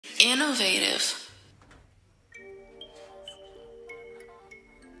Innovative.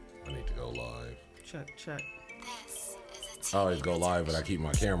 I need to go live. Check. I always go live, but I keep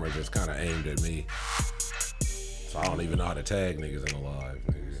my camera just kind of aimed at me. So I don't even know how to tag niggas in the live,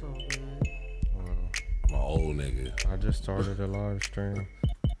 nigga. So good. I'm an old nigga. I just started a live stream.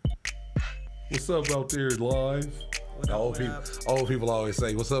 What's up out there live? Old people always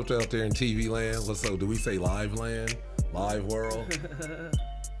say, what's up out there in TV land? What's up? Do we say live land? Live world?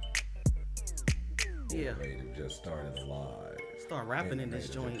 Yeah. Innovative just started a live. Start rapping in this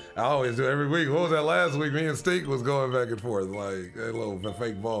joint. I always do every week. What was that last week? Me and Stink was going back and forth like little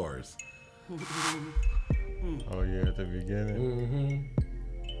fake bars. Oh yeah, at the beginning.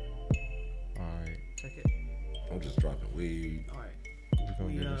 All right, Check it. I'm just dropping weed. All right. we're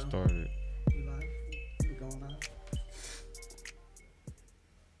gonna get it started. We live? We going live?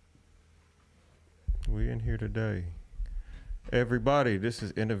 We in here today. Everybody, this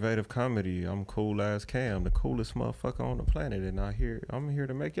is Innovative Comedy. I'm Coolazzcam, the coolest motherfucker on the planet, and I'm here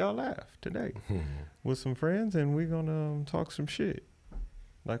to make y'all laugh today with some friends, and we're gonna talk some shit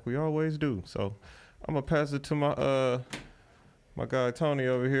like we always do. So I'm gonna pass it to my guy Tony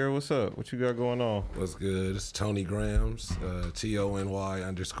over here. What's up? What you got going on? What's good? It's Tony Grams,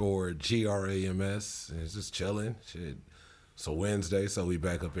 TONY_GRAMS. And it's just chilling. Shit. It's a Wednesday, so we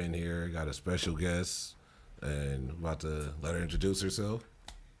back up in here. Got a special guest, and about to let her introduce herself.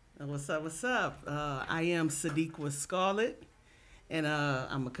 What's up? I am Sadiqua Scarlett, and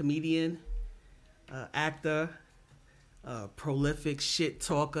I'm a comedian, actor, prolific shit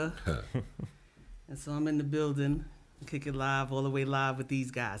talker. And so I'm in the building, kicking live, all the way live with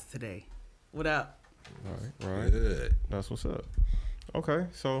these guys today. What up? All right. Good. That's what's up. Okay,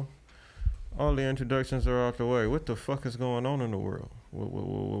 so all the introductions are out the way. What the fuck is going on in the world?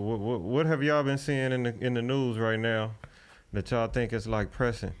 What have y'all been seeing in the news right now that y'all think is like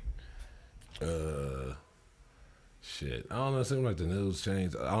pressing? Shit. I don't know. It seems like the news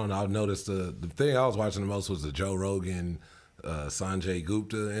changed. I don't know. I've noticed the thing I was watching the most was the Joe Rogan, Sanjay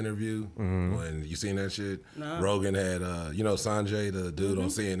Gupta interview. When you seen that shit? No. Rogan had, Sanjay, the dude on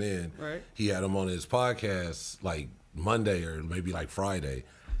CNN. Right. He had him on his podcast like Monday or maybe like Friday,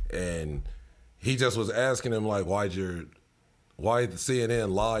 and he just was asking him like, why the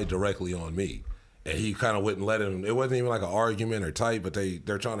CNN lied directly on me. And he kind of wouldn't let him. It wasn't even like an argument or type, but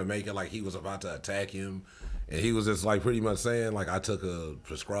they're trying to make it like he was about to attack him. And he was just like pretty much saying like, I took a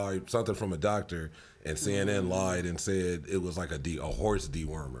prescribed something from a doctor, and CNN lied and said it was like a horse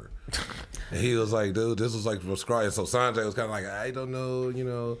dewormer. And he was like, dude, this was like prescribed. So Sanjay was kind of like, I don't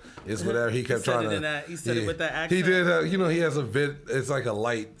know, it's whatever. He kept trying to. He said it with that accent. He did. He has a bit. It's like a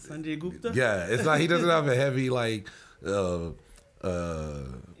light. Sanjay Gupta. Yeah, it's not. He doesn't have a heavy like.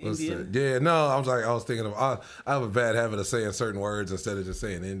 Indian? Yeah, no, I was thinking of, I have a bad habit of saying certain words instead of just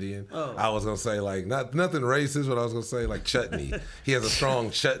saying Indian. Oh. I was going to say like, nothing racist, but I was going to say like chutney. He has a strong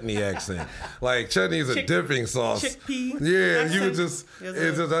chutney accent. Like chutney is a dipping sauce. Chickpea Yeah, accent? you would just,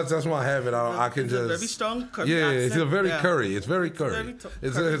 that's my habit. I can just. Very strong curry Yeah, accent. it's a very Yeah. curry. It's very curry.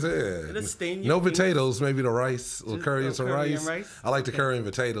 It'll stain No your fingers. potatoes, maybe the rice. Or Just curry no and some curry rice. and rice? I like the curry and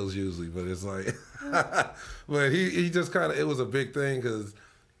potatoes usually, but it's like, but he just kind of, it was a big thing because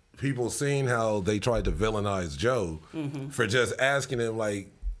people seen how they tried to villainize Joe for just asking him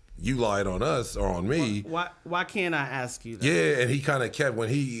like, you lied on us or on me. Why can't I ask you that? Yeah, and he kind of kept,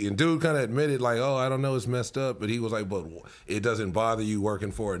 and dude kind of admitted like, oh, I don't know, it's messed up, but he was like, but it doesn't bother you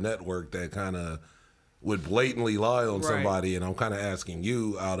working for a network that kind of would blatantly lie on somebody, and I'm kind of asking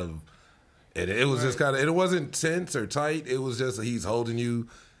you out of, and it was just kind of, it wasn't tense or tight, it was just he's holding you,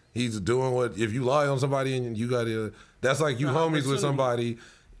 he's doing what, if you lie on somebody and you got to, that's like you homies with somebody,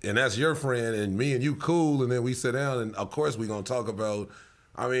 and that's your friend, and me and you cool, and then we sit down, and of course we gonna talk about,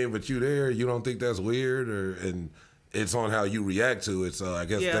 but you there, you don't think that's weird, and it's on how you react to it. So I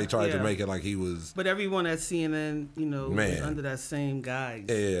guess they tried to make it like he was. But everyone at CNN, was under that same guise.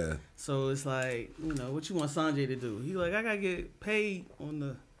 Yeah. So it's like, what you want Sanjay to do? He like, I gotta get paid on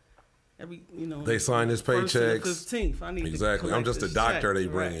the They sign his paychecks. 15th. I need exactly. I'm just a doctor they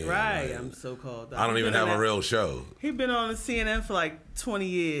bring in. Right. Like, I'm so called. I don't even have a real show. He been on CNN for like 20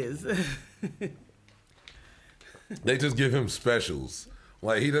 years. They just give him specials.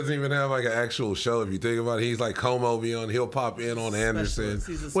 Like, he doesn't even have like an actual show. If you think about it, he's like Como be on. He'll pop in on Anderson.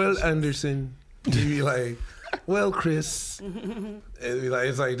 Well, Anderson. He'd be like, well, Chris. And be like,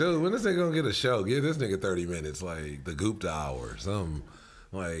 it's like, dude, when this nigga gonna get a show? Give this nigga 30 minutes, like the Gupta hour or something.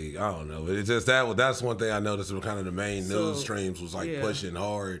 Like, I don't know. But it's just that's one thing I noticed was kind of the main news streams was like pushing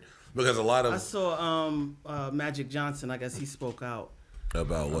hard. Because a lot of... I saw Magic Johnson, I guess he spoke out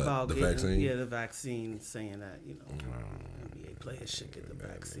About what? The vaccine? Yeah, the vaccine, saying that, NBA players should get the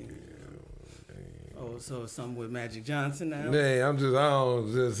vaccine. Oh, so something with Magic Johnson now? Yeah,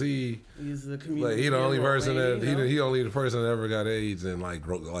 He's the community. Like, he the only person he only the person that ever got AIDS and like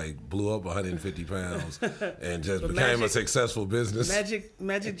blew up 150 pounds and just became a successful business.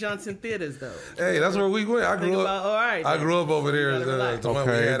 Magic Johnson Theaters though. Hey, that's where we went. I grew up over there.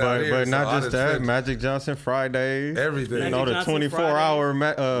 Okay, but not just that. Magic Johnson Fridays, everything. The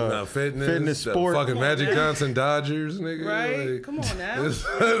 24-hour fitness sport. Fucking Magic Johnson Dodgers, nigga. Right? Like, come on now. This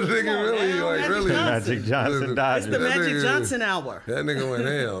nigga really. Magic Johnson Dodgers. It's the Magic Johnson hour. That nigga went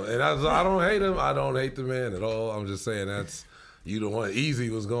hell, and I don't hate him. I don't hate the man at all. I'm just saying that's you the one. Easy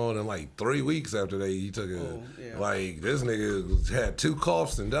was going in like 3 weeks after he took it. Like this nigga had 2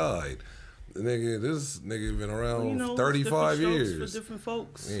 coughs and died. This nigga been around 35 years. For different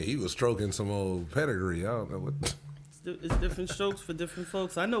folks. Yeah, he was stroking some old pedigree. I don't know what. It's different strokes for different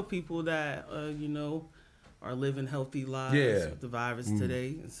folks. I know people that are living healthy lives with the virus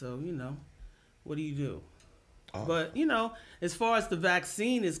today, and so what do you do? But as far as the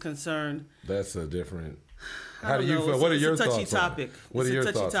vaccine is concerned, that's a different. How do you feel? What are your thoughts? It's a touchy topic. What are your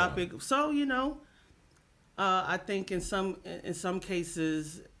thoughts? So I think in some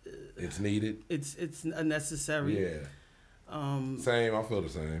cases, it's needed. It's a necessary. Yeah. Same. I feel the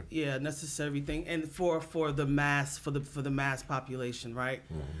same. Yeah, necessary thing, and for the mass for the mass population, right?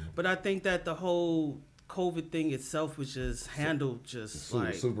 Mm-hmm. But I think that the whole COVID thing itself was just handled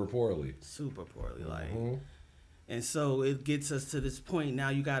super poorly. Mm-hmm. And so it gets us to this point. Now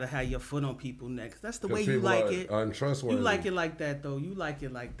you got to have your foot on people's necks. That's the way you like it. Untrustworthy. You like it like that, though. You like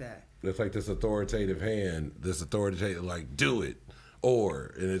it like that. It's like this authoritative hand. This authoritative, like, do it.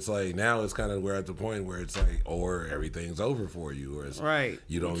 And it's like now it's kind of we're at the point where it's like or everything's over for you or it's right.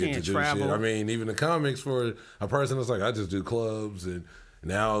 You don't get to do shit. I mean, even the comics for a person that's like I just do clubs and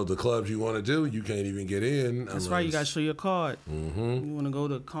now the clubs you want to do you can't even get in. That's right. You got to show your card. Mm-hmm. You want to go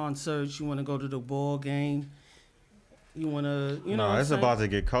to concerts. You want to go to the ball game. You want to, No, it's about to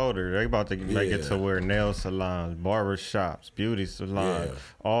get colder. They about to make it to where nail salons, barber shops, beauty salons,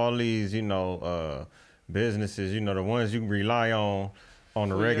 all these, businesses, the ones you rely on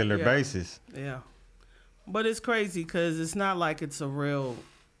a regular basis. Yeah. But it's crazy because it's not like it's a real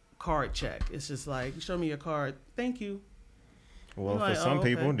card check. It's just like, show me your card. Thank you. Well, for some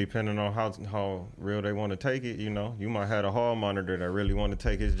people, depending on how real they want to take it, you might have a hall monitor that really want to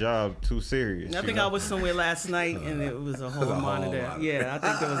take his job too serious. I think I was somewhere last night and it was a hall monitor. Yeah, I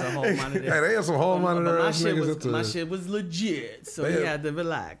think there was a hall monitor. Hey, they had some hall monitor ass niggas. My shit was legit, so you had to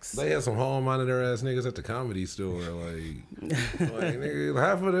relax. They had some hall monitor ass niggas at the Comedy Store. Like nigga,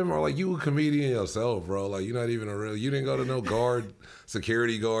 half of them are like, you a comedian yourself, bro. Like, you're not even you didn't go to no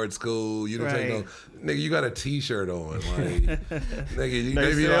security guard school. You didn't take no, nigga, you got a t-shirt on. Like, nigga,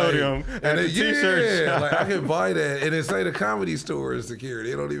 they sell them at the t-shirt shop. Like I can buy that, and it say the Comedy Store is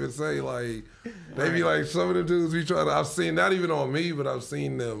security. They don't even say like they be like some of the dudes we try to. I've seen not even on me, but I've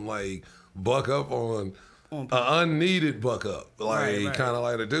seen them like buck up on an unneeded buck up, like kind of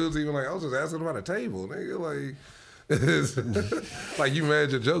like the dudes even like I was just asking about a table, nigga, like like you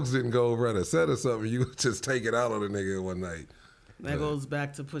mad your jokes didn't go over at a set or something, you just take it out on a nigga one night. That goes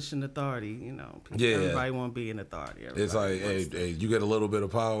back to pushing authority, Everybody want to be in authority. It's like, hey, you get a little bit of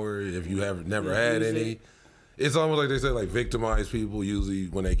power if you have never had any. It's almost like they say, like, victimized people usually,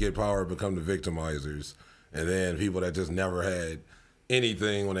 when they get power, become the victimizers. And then people that just never had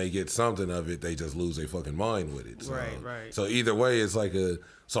anything, when they get something of it, they just lose their fucking mind with it. So, right. So either way, it's like you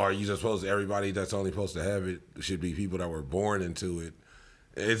just supposed to, everybody that's only supposed to have it should be people that were born into it.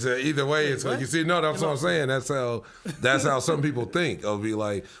 It's either way. It's like you see. No, that's what I'm saying. That's how some people think. It'll be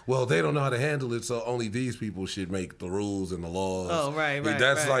like, well, they don't know how to handle it, so only these people should make the rules and the laws. Oh, right.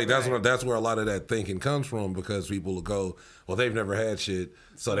 That's where a lot of that thinking comes from, because people will go, well, they've never had shit,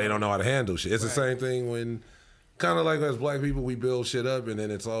 so they don't know how to handle shit. It's the same thing when, kind of like as black people, we build shit up, and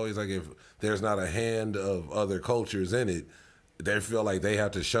then it's always like if there's not a hand of other cultures in it, they feel like they have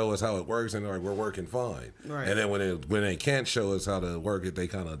to show us how it works, and they're like, we're working fine. Right. And then when they can't show us how to work it, they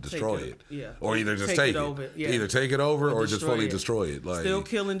kind of destroy it. Yeah. Or either just take it. Yeah. Either take it over or just fully destroy it. Like, still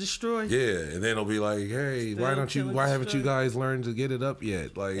kill and destroy. Yeah. And then it'll be like, hey, why haven't you guys learned to get it up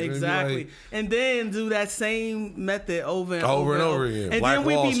yet? Like, exactly. And then do that same method over and over again. And Black then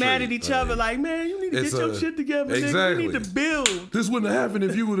we Wall be mad Street, at each other like, man, you need Get your shit together, exactly. nigga. We need to build. This wouldn't have happened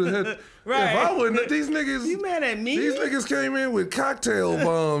if you would have had. Right. If I wouldn't, these niggas. You mad at me? These niggas came in with cocktail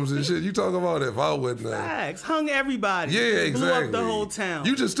bombs and shit. You talking about if I wouldn't have. Facts. Hung everybody. Yeah, exactly. Blew up the whole town.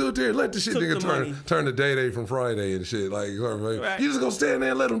 You just stood there and let the shit Took nigga the turn the day from Friday and shit. Like, Right. you just gonna stand there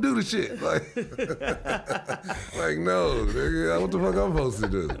and let them do the shit. Like, like no, nigga, what the fuck I'm supposed to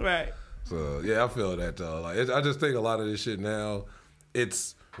do? Right. So yeah, I feel that though. Like, I just think a lot of this shit now,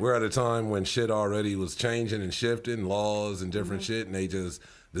 we're at a time when shit already was changing and shifting, laws and different shit, and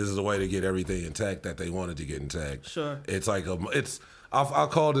this is a way to get everything intact that they wanted to get intact. Sure. It's like I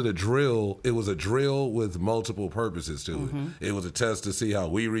called it a drill. It was a drill with multiple purposes to it. It was a test to see how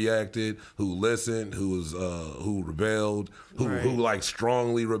we reacted, who listened, who rebelled, who like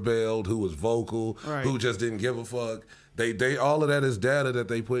strongly rebelled, who was vocal, who just didn't give a fuck. They all of that is data that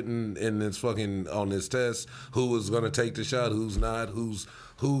they put in this fucking on this test. Who was gonna take the shot? Who's not?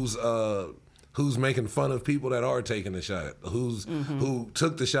 Who's making fun of people that are taking the shot? Who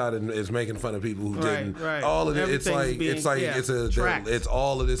took the shot and is making fun of people who didn't? Right. All of it. It's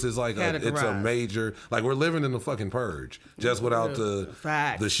all of this is like it's a major. Like we're living in the fucking purge, just without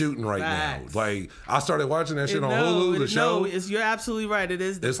the shooting right now. Like I started watching that shit on Hulu. The show. No, you're absolutely right. It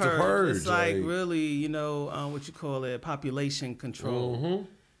is the purge. The purge. It's like like really, what you call it, population control.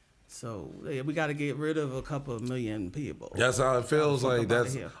 So yeah, we got to get rid of a couple of million people. That's how it feels. Like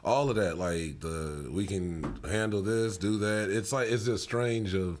that's all of that. Like we can handle this, do that. It's like it's just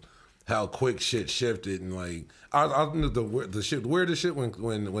strange of how quick shit shifted and like the weirdest shit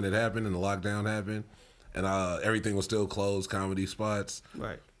when it happened and the lockdown happened and everything was still closed, comedy spots.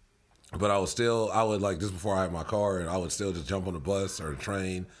 Right. But I would like just before I had my car and I would still just jump on the bus or the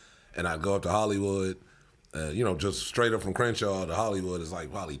train and I'd go up to Hollywood. Just straight up from Crenshaw to Hollywood is like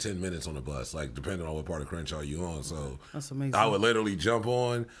probably 10 minutes on the bus, like depending on what part of Crenshaw you on. So that's amazing. I would literally jump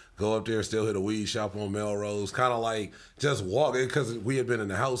on, go up there, still hit a weed shop on Melrose, kind of like just walk it because we had been in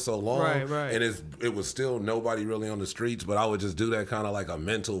the house so long, right. And it was still nobody really on the streets. But I would just do that kind of like a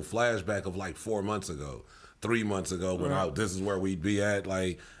mental flashback of like 4 months ago. 3 months ago when this is where we'd be at.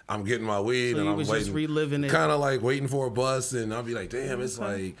 Like I'm getting my weed and I'm waiting, just reliving it, kind of like waiting for a bus, and I'll be like, damn, it's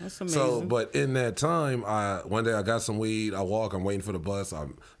like that's amazing. So. But in that time, one day I got some weed. I walk, I'm waiting for the bus. I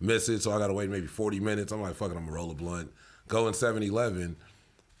miss it, so I gotta wait maybe 40 minutes. I'm like, fuck it, I'm gonna roll a blunt. Go in 7-Eleven,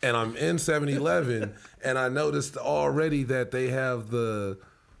 and I'm in 7-Eleven, and I noticed already that they have the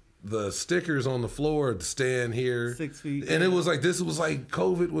stickers on the floor to stand here 6 feet, and it was like this was like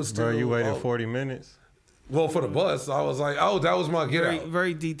COVID was still. Bro, you waited 40 minutes. Well, for the bus, I was like, "Oh, that was my get out."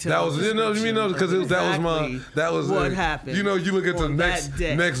 Very detailed. That was, because that was what happened. You look at the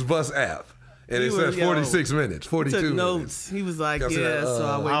next bus app, and it says 46 minutes, 42 took minutes. Notes. He was like, so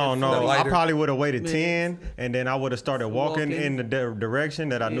I waited. I don't know. I probably would have waited minutes. 10, and then I would have started walking in the direction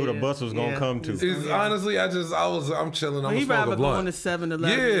that I knew the bus was gonna come to. Honestly, I'm chilling. I'm gonna smoke a blunt. Going to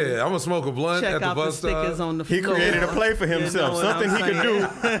 7-Eleven. Yeah, I'm gonna smoke a blunt at the bus stop. On the floor. He created a play for himself, something he could do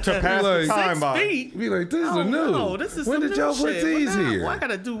to pass the time by. Be like, this is new. No, this is when did y'all put these here? I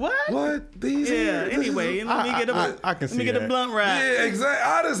gotta do what? What these? Yeah. Anyway, let me get a blunt wrap. Yeah,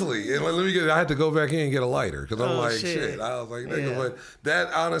 exactly. Honestly, and let me get. I had to go back in and get a lighter because I'm like, shit. I was like, nigga, but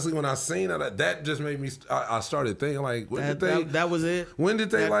that honestly, when I seen that just made me. I started thinking like, that was it. When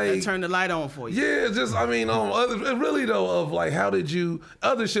did they that turn the light on for you? Yeah, just really though of like how did you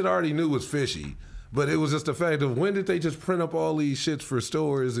other shit I already knew was fishy. But it was just the fact of when did they just print up all these shits for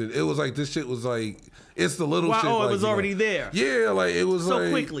stores? And it was like, this shit was like, it's the little shit. Oh, it was already there. Yeah, like it was so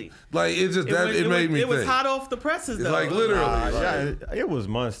quickly. Like it just, it made me think. It was hot off the presses though. Like literally. It was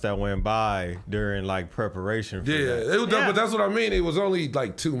months that went by during like preparation for that. But that's what I mean. It was only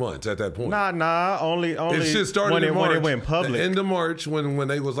like 2 months at that point. Nah, only it shit started in March, when it went public. The end of March when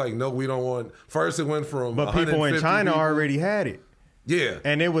they was like, no, we don't want. First it went from But people in China already had it. Yeah.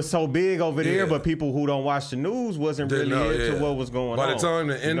 And it was so big over there, but people who don't watch the news wasn't really into what was going on. By the time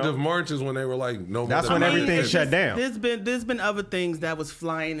the end of March is when they were like, no more. That's when everything shut down. There's been other things that was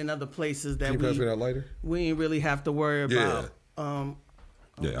flying in other places that Can you pass me that lighter? We didn't really have to worry about.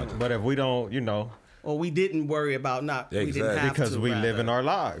 But if we don't, or we didn't worry about we didn't have because to, we living our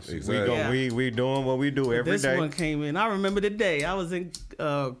lives. Exactly. We doing what we do every day. This one came in. I remember the day I was in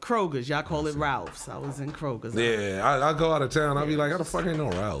Kroger's. Y'all call it Ralph's. I was in Kroger's. Yeah, I go out of town. I'll be like, how the fuck ain't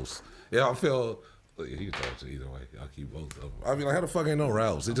no Ralph's? Yeah, I feel. You can talk to either way. I'll keep both of them. I'll be like, how the fuck ain't no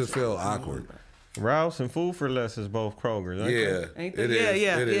Ralph's? It just feel awkward. Rouse and Food for Less is both Kroger's. Yeah, Ain't it they? is.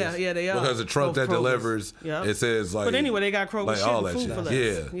 Yeah, It is. yeah, they are. Because the truck Both that Kroger's. delivers, Yep. it says like. But anyway, they got Kroger like shit all and that Food shit. for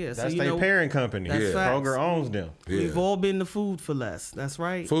Less. Yeah. That's so their parent company. That's Yeah. facts. Kroger owns them. Yeah. We've all been to Food for Less. That's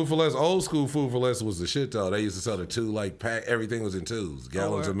right. Food for Less, old school Food for Less was the shit though. They used to sell the 2 like pack. Everything was in 2s,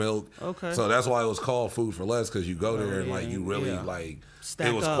 gallons of milk. Okay. So that's why it was called Food for Less because you go there and yeah, like you really yeah. like. Stack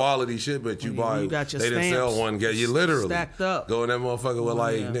it was up. quality shit, but you buy. you got your they didn't sell stamps one. You literally stacked up. go in that motherfucker with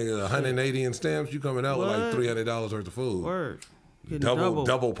like yeah. nigga 180 in stamps. You coming out with like What? $300 worth of food. Word. Getting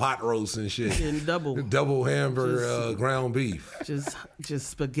Double pot roast and shit. Getting double. Double hamburger ground beef. Just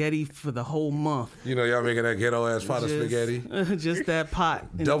spaghetti for the whole month. You know y'all making that ghetto ass pot of Just- spaghetti. Just that pot.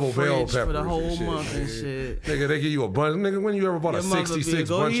 In Double the bell fridge peppers for the whole and shit, month and nigga. shit. Nigga, they give you a bunch. Nigga, when you ever bought Your a mother be 66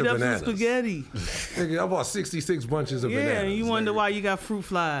 go bunch eat of up bananas? some spaghetti. Nigga, I bought 66 bunches of Yeah, bananas. and you wonder nigga. why you got fruit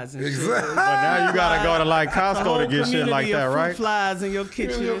flies and shit. Exactly. But now you gotta go to like The Costco whole to get shit like community that, of fruit right? flies in your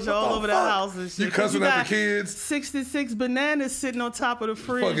kitchen, Yeah, it's what all the over the fuck? house and shit. You 'Cause cussing at got the kids? 66 bananas sitting on top of the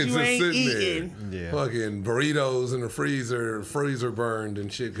fridge. Fucking You just ain't sitting eating. there. Yeah. Fucking burritos in the freezer burned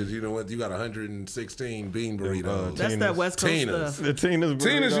and shit because you know what? You got 116 bean burritos. That's that West Coast Tina's. stuff. The Tina's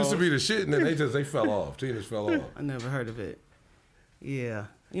Tina's used to burritos. be the shit and then they fell off. Tina's fell off. I never heard of it. Yeah.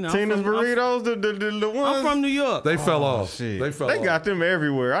 You know, Tina's burritos, the ones. I'm from New York. They fell off. Shit. They fell off. got them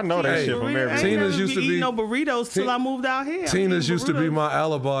everywhere. I know that Hey, shit from I everywhere. ain't Tina's never used to eating be- no burritos till I moved out here. Tina's used to be my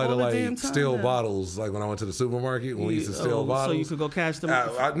alibi to all the damn like time, steal yeah. bottles. Like when I went to the supermarket when we used to steal bottles. So you could go catch them.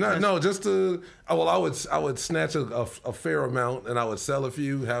 No, just to. Well, I would snatch a fair amount and I would sell a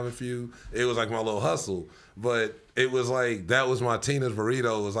few, have a few. It was like my little hustle, but it was like that was my Tina's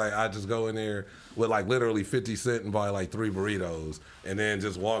burrito. It was like I just go in there with like literally 50 cents and buy like 3 burritos, and then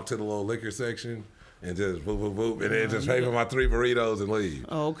just walk to the little liquor section. And just boop, boop, boop, and then just pay for my 3 burritos and leave.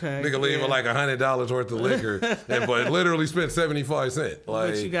 Oh, okay. Nigga leave Yeah. with like $100 worth of liquor, but literally spent 75 cents.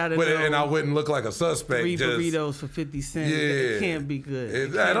 Like, you gotta and know I wouldn't look like a suspect. 3 just, burritos for 50 cents. Yeah. It can't be good. It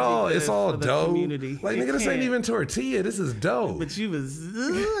can't At be all. good It's all for the dough. community. Like, It nigga, this ain't can't. even tortilla. This is dough. But you was,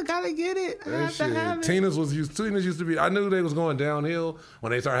 I gotta get it. I That have to have it. Tina's used to be. I knew they was going downhill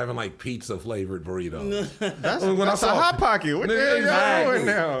when they started having like pizza flavored burritos. That's When I a saw- hot pocket. What the hell y'all doing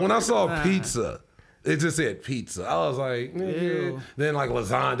now? When I saw pizza, it just said pizza. I was like, nigga. Ew. Then like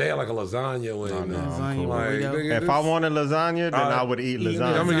lasagna, they had like a lasagna with it. Lasagna Like, burrito. nigga, If I wanted lasagna, then I would eat eat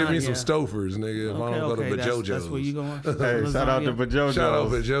lasagna. I'm gonna give me some lasagna. Stofers, nigga. If I don't go to Bajojo's. That's where you going. Hey, shout out to Bajojo's. Shout out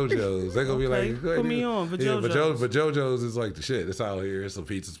Bajojo's. They gonna be Okay, like, put me on, Bajojo's. Bajojo's is like the shit. It's out here. It's a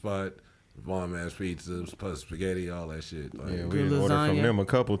pizza spot. Bomb ass pizzas, plus spaghetti, all that shit. Like, Yeah, Good we ordered from lasagna. them a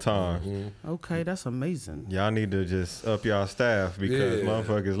couple times. Okay, that's amazing. Y'all need to just up y'all staff because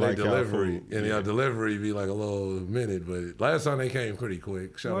motherfuckers they like y'all delivery, food. and y'all delivery be like a little minute, but last time they came pretty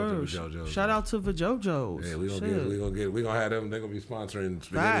quick. Shout out to Word. Bajojo's. Shout out to Vajojo's. Yeah, we Shit. gonna have them. They gonna be sponsoring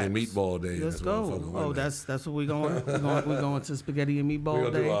spaghetti and Facts. meatball day. Let's That's go. motherfucking Oh, Monday. that's what we going. We're going to spaghetti and we meatball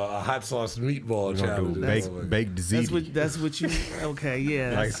gonna do day. a hot sauce meatball We're gonna challenge. do That's what- baked ziti. That's what you. Okay,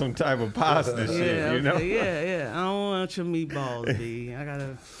 yeah. Like some type of pasta shit, yeah, you know? okay, yeah. I don't want your meatballs, B. I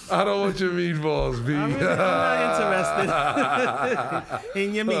gotta. I don't want your meatballs, B. I'm not interested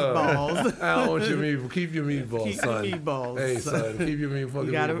in your meatballs. I don't want your meatballs. Keep your meatballs, Keep your son. meatballs, Hey, son. son. Keep your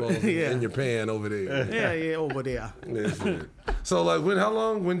fucking gotta- meatballs yeah. in your pan over there. Yeah, over there. That's it. So, like,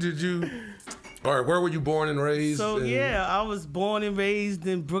 when did you? All right, where were you born and raised? So And- yeah, I was born and raised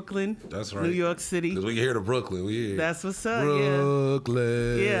in Brooklyn. That's right. New York City. Because we here to Brooklyn. We here. That's what's up.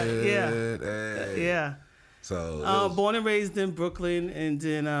 Brooklyn. Yeah. Hey. Yeah. So, Born and raised in Brooklyn, and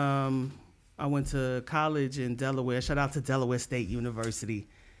then I went to college in Delaware. Shout out to Delaware State University.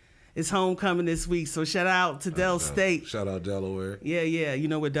 It's homecoming this week, so shout out to Del State. shout out Delaware. Yeah. You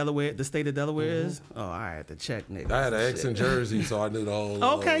know where Delaware, the state of Delaware is? Oh, I had to check, nigga. I had an ex in Jersey, so I knew the whole.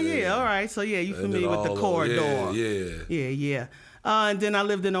 Okay, yeah, all right. So yeah, you I knew familiar with the all corridor? Yeah. Yeah. And then I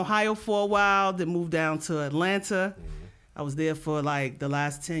lived in Ohio for a while, then moved down to Atlanta. I was there for like the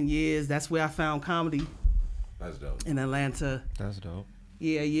last 10 years. That's where I found comedy, That's dope. in Atlanta. That's dope.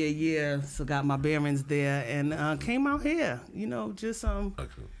 Yeah. So got my bearings there and came out here. You know, just Okay.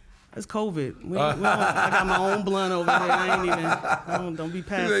 it's COVID. I got my own blunt over there. I ain't even. Don't be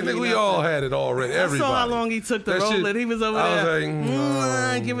passing. Nigga, me we nothing. all had it already. I Everybody. saw how long he took to That roll shit- it. He was over I was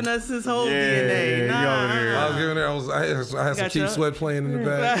there like, giving us his whole Yeah, DNA. he Nah. over there. I was giving there. I had some Got Keep your- Sweat playing in the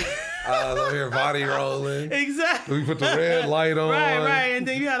back. I was over here body rolling. Exactly. We put the red light on. Right. And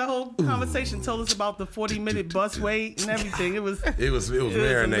then you had a whole conversation, told us about the 40-minute bus wait and everything. It was It was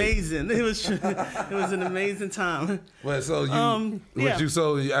marinating. amazing. It was an amazing time. But so you, yeah.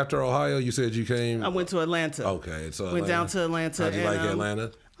 so after Ohio, you said you came. I went to Atlanta. Okay, so Went down to Atlanta. How'd you and, like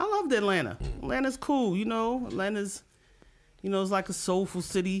Atlanta? I loved Atlanta. Atlanta's cool, you know. Atlanta's You know, it's like a soulful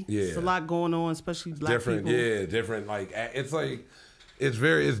city. Yeah. It's a lot going on, especially black Different, people. yeah, different. Like it's like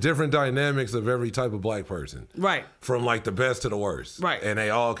it's different dynamics of every type of black person. Right. From like the best to the worst. Right. And they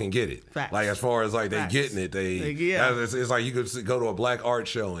all can get it. Facts. Like as far as like they Facts. getting it, yeah. It's like you could go to a black art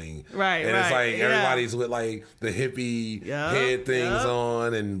showing. Right. And it's like yeah. everybody's with like the hippie head things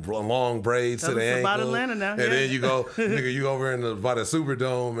on and long braids to the ankle. About Atlanta now. And then you go, nigga, you over by the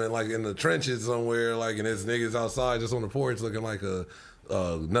Superdome and like in the trenches somewhere, like and there's niggas outside just on the porch looking like a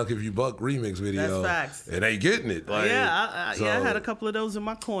Nuck If You Buck remix video. That's facts. And they getting it. Like, I had a couple of those in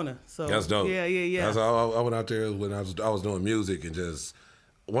my corner. So that's dope. Yeah. That's how I went out there when I was doing music and just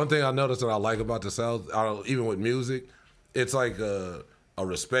one thing I noticed that I like about the South, even with music, it's like a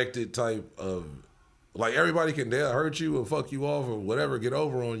respected type of like everybody can hurt you or fuck you off or whatever, get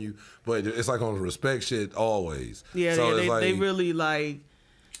over on you, but it's like on respect shit always. Yeah, so they really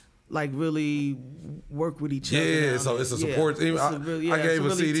really work with each other. Yeah, so it's a support. Yeah. I gave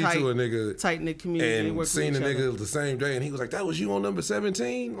a CD to a nigga, tight knit community, and seen the nigga the same day, and he was like, "That was you on number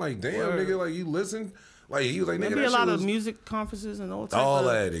 17." Like, damn, nigga, like you listen. Like he was like, "Nigga, maybe a lot of music conferences and all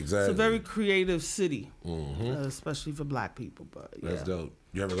that exactly." It's a very creative city, especially for black people. But yeah. That's dope.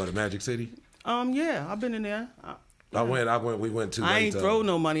 You ever go to Magic City? Yeah, I've been in there. I went. We went to. I ain't throw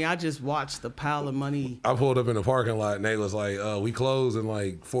no money. I just watched the pile of money. I pulled up in the parking lot and they was like, "We close in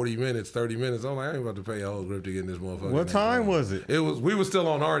like 40 minutes, 30 minutes." I'm like, "I ain't about to pay a whole grip to get in this motherfucker." What time was it? We were still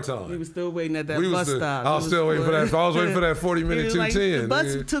on our time. We were still waiting at that bus stop. I was still waiting for that. I was waiting for that 40-minute 210. The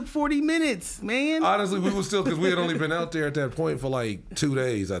bus took 40 minutes, man. Honestly, we were still because we had only been out there at that point for like 2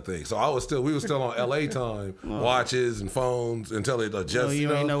 days, I think. So we were still on LA time, watches and phones until it adjusted.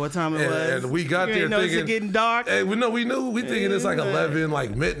 You ain't know what time it was. And we got there thinking it's getting dark. And we knew. We thinking it's like 11,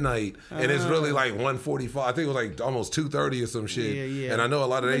 like midnight, and it's really like 1:45. I think it was like almost 2:30 or some shit. Yeah. And I know a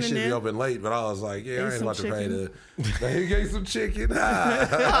lot of they shit be open late, but I was like, I ain't about to pay the. He gave some chicken.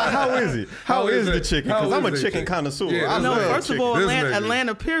 How is it? How is the chicken? Because I'm a chicken connoisseur. Yeah, I know. love First chicken. of all,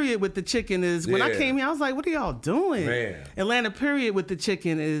 Atlanta period with the chicken is when I came here. I was like, what are y'all doing? Man. Atlanta period with the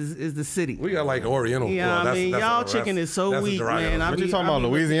chicken is the city. We got like Oriental. Yeah, I mean, y'all chicken is so weak, man. What you talking about,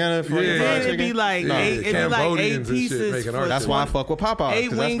 Louisiana? It'd be like eight pieces. That's why I fuck with Popeyes,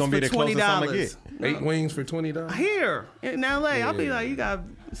 because that's gonna be the closest I'm gonna get. 8 wings for $20 here in LA. I'll be like, you gotta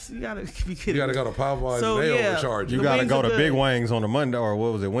be kidding. You gotta go to Popeyes and they overcharge you. You gotta go to Big Wings on a Monday, or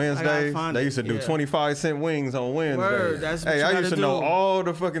what was it, Wednesday? They used to do 25-cent wings on Wednesday. Word, that's what I used to know all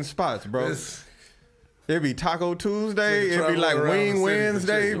the fucking spots, bro. It'd be Taco Tuesday. It'd be like Wing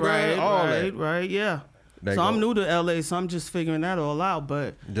Wednesday, bro. Right, yeah. So I'm new to LA, so I'm just figuring that all out.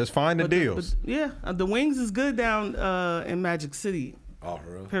 But just find the deals. The wings is good down in Magic City. Oh,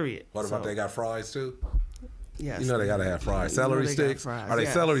 for real? Period. What about they got fries too? Yes. You know they gotta have fries. Celery sticks. Are they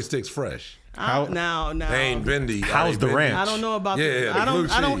celery sticks fresh? No. They ain't bendy. How's the ranch? I don't know about I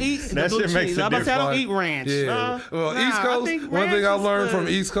don't eat the blue cheese. I don't eat ranch. Yeah. East Coast. One thing I learned from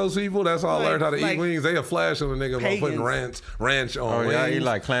East Coast people, that's how I learned how to eat wings. They a flash on a nigga about putting ranch on wings. Yeah, I eat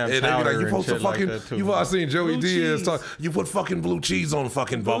like clam chowder and shit like that too. I seen Joey Diaz talk. You put fucking blue cheese on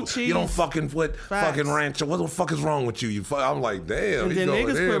fucking boat. You don't fucking put fucking ranch. What the fuck is wrong with you? I'm like, damn. And then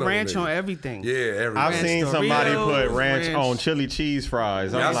niggas put ranch on everything. Yeah, everything. I've seen somebody put ranch on chili cheese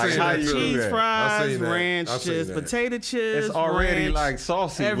fries. I'm like, how you do that? Fries, ranch, chips, potato chips. It's already ranch, like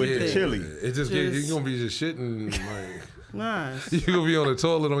saucy with the chili. It just you're gonna be just shitting like. Nice. You're gonna be on the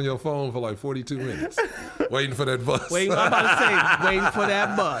toilet on your phone for like 42 minutes, waiting for that bus. I'm about to say, waiting for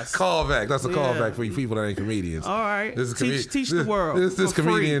that bus. Callback. That's a callback for you people that ain't comedians. All right. This is teach the world. This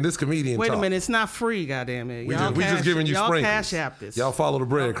comedian. Wait talk. a minute, it's not free. Goddamn it. We just giving you sprinkles. Cash app this. Y'all follow the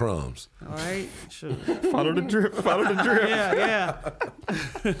breadcrumbs. All right. Sure. Follow the drip. Follow the drip. Yeah.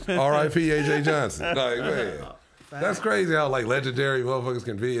 R.I.P. AJ Johnson. Like, man. That's crazy how like legendary motherfuckers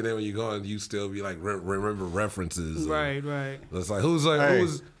can be, and then when you go and you still be like remember references. Right. It's like who's. We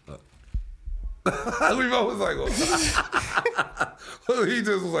both was like, he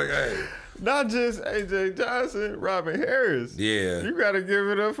just was like, hey. Not just AJ Johnson, Robin Harris. Yeah. You gotta give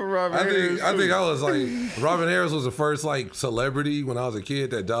it up for Robin Harris. I think I was like, Robin Harris was the first like celebrity when I was a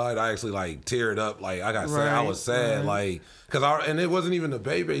kid that died. I actually like teared up. Like I got sad. I was sad. Like, and it wasn't even the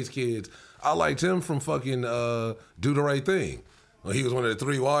Bebe's kids. I liked him from fucking Do the Right Thing. Well, he was one of the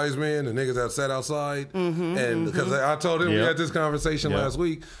 3 wise men, the niggas that sat outside. And because I told him, we had this conversation last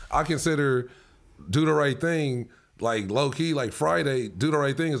week, I consider Do the Right Thing like low key, like Friday, Do the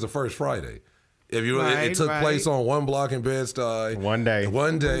Right Thing is the first Friday. If you, it took place on one block in Bed-Stuy. One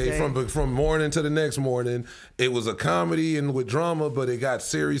day. From morning to the next morning. It was a comedy and with drama, but it got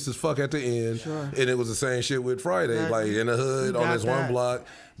serious as fuck at the end. Sure. And it was the same shit with Friday, like in the hood on this one block.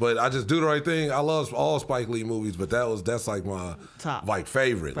 But I just do the right thing. I love all Spike Lee movies, but that's like my top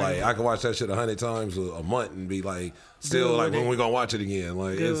favorite. Like I could watch that shit 100 times a month and be like, still like when we gonna watch it again.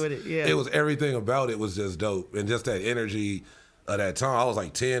 Like it was everything about it was just dope, and just that energy of that time. I was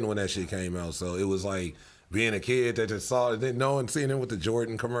like 10 when that shit came out, so it was like being a kid that just saw it, didn't know, and seeing it with the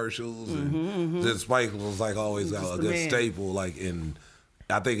Jordan commercials, and just Spike was like always a good staple. Like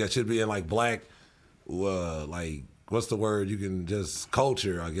I think it should be in like black, like what's the word? You can just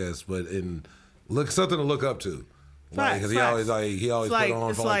culture, I guess, but something to look up to. Because he always put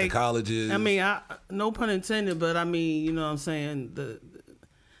on for like the colleges. I mean, no pun intended, but I mean, you know what I'm saying,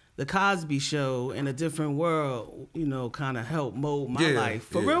 the Cosby Show in a different world, you know, kind of helped mold my life.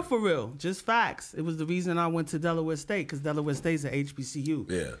 For real. Just facts. It was the reason I went to Delaware State, because Delaware State's an HBCU.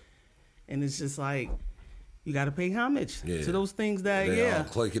 Yeah. And it's just like, you got to pay homage to those things that,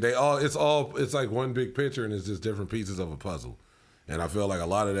 it's like one big picture, and it's just different pieces of a puzzle. And I feel like a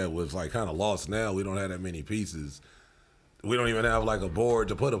lot of that was like kind of lost now. We don't have that many pieces. We don't even have like a board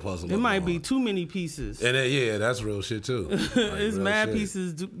to put a puzzle. It might be too many pieces. And that's real shit too. Like, it's mad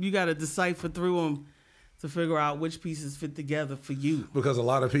pieces. You got to decipher through them to figure out which pieces fit together for you. Because a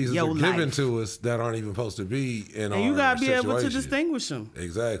lot of pieces are given to us that aren't even supposed to be in our And you got to be able to situation. distinguish them.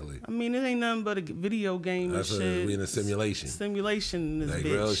 Exactly. I mean, it ain't nothing but a video game and shit. We in a simulation. Simulation in this like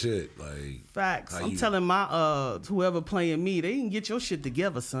bitch. Real shit. Like facts. I'm telling my whoever playing me, they can get your shit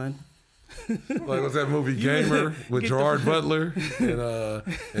together, son. Like what's that movie Gamer with Gerard Butler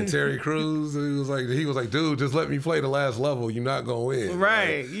and Terry Crews? He was like, dude, just let me play the last level. You're not gonna win.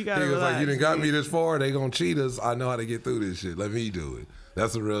 Right. Like, you gotta. He was relax, like, you done got me this far. They gonna cheat us. I know how to get through this shit. Let me do it.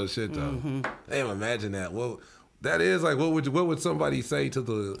 That's the real shit though. Damn, imagine that. Well, that is like, what would somebody say to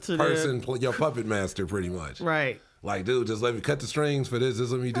the person, your puppet master, pretty much? Right. Like, dude, just let me cut the strings for this.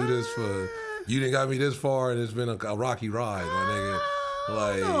 Just let me do this for. You done got me this far, and it's been a rocky ride, my nigga.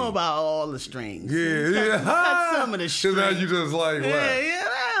 Like, I don't know about all the strings. Cut some of the strings. Now you just like,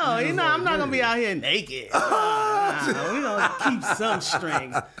 I'm not gonna be out here naked. We gonna keep some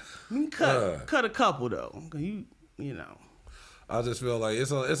strings. We can cut a couple though. You know. I just feel like it's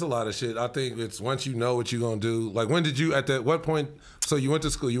a lot of shit. I think it's once you know what you're gonna do. Like, when did you what point? So you went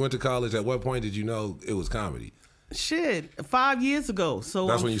to school, you went to college. At what point did you know it was comedy? Shit, 5 years ago. So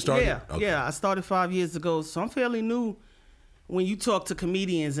that's when you started. Yeah, I started 5 years ago. So I'm fairly new. When you talk to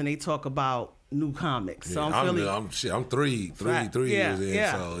comedians and they talk about new comics, so I'm three years in,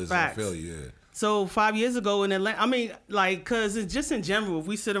 so I feel you. Yeah. So 5 years ago in Atlanta, I mean, like, cause it's just in general, if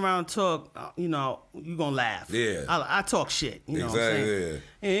we sit around and talk, you know, you gonna laugh. Yeah. I talk shit. You know what I'm saying? Yeah.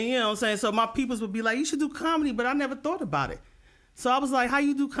 And you know what I'm saying. So my peoples would be like, you should do comedy, but I never thought about it. So I was like, how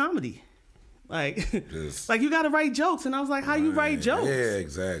you do comedy? Like, like you got to write jokes, and I was like, how you write jokes? Yeah,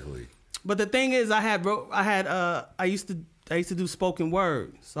 exactly. But the thing is, I used to do spoken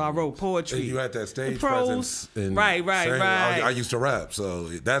word, so I wrote poetry. And you had that stage presence. Right. I used to rap, so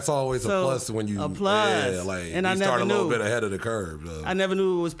that's always a plus when you. A plus. Yeah, like, and you I start never a knew. little bit ahead of the curve. I never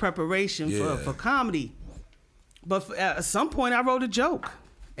knew it was preparation for comedy. But at some point, I wrote a joke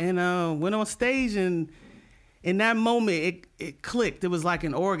and went on stage, and in that moment, it clicked. It was like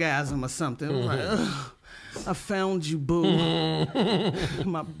an orgasm or something. It was like, ugh. I found you, boo. My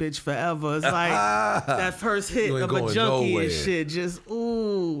bitch forever. It's like that first hit of a junkie and shit. Just,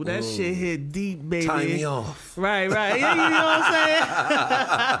 that shit hit deep, baby. Tie me off. Right. Yeah, you know what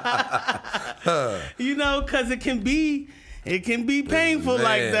I'm saying? You know, because it can be painful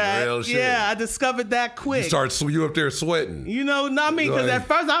like that. Real shit. Yeah, I discovered that quick. You up there sweating. You know what I mean? Because at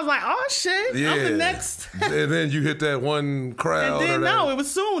first I was like, oh shit, I'm the next. And then you hit that one crowd. And then it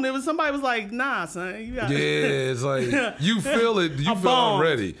was soon. It was somebody was like, nah, son, you got. Yeah, it's like you feel it. You feel I'm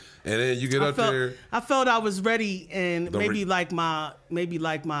ready, and then you get there. I felt I was ready, and maybe like my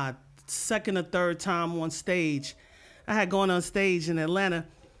second or third time on stage. I had gone on stage in Atlanta,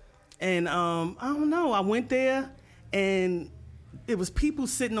 and I don't know. I went there. And it was people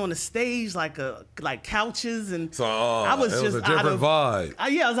sitting on the stage like couches, and so I was just a different vibe. I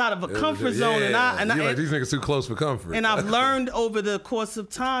was out of a comfort zone, and I like, these niggas too close for comfort. And I've learned over the course of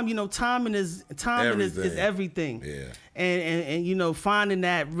time, you know, timing is everything. Yeah. And you know, finding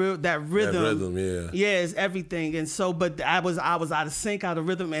that rhythm. That rhythm, is everything. And so, but I was out of sync, out of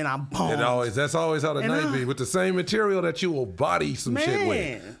rhythm, and I bombed. That's always how the night be, with the same material that you will body some shit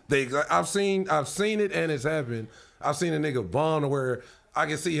with. I've seen it, and it's happened. I've seen a nigga bomb to where I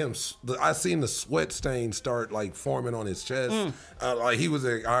can see him. I seen the sweat stain start like forming on his chest. Like he was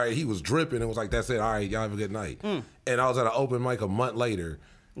all right. He was dripping. It was like, that's it. All right, y'all have a good night. And I was at an open mic a month later,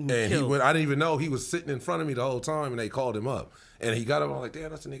 and he went. I didn't even know he was sitting in front of me the whole time. And they called him up, and he got up. I was like, damn,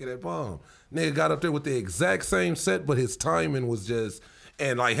 that's the nigga that bombed. Nigga got up there with the exact same set, but his timing was just.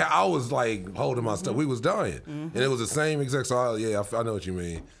 And like I was like holding my stuff. We was dying, and it was the same exact. So I know what you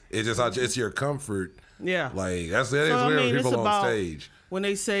mean. It's just it's your comfort. Yeah, like that is weird. People on stage. When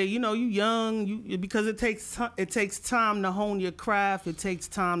they say, you know, you young, because it takes time to hone your craft. It takes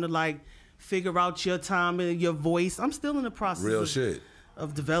time to like figure out your time and your voice. I'm still in the process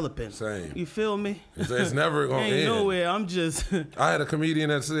of developing. Same. You feel me? It's never going to end. Nowhere. I'm just. I had a comedian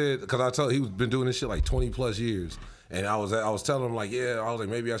that said, because I told he's been doing this shit like 20 plus years, and I was telling him like, I was like,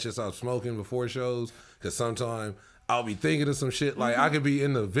 maybe I should stop smoking before shows, because sometimes I'll be thinking of some shit. Like I could be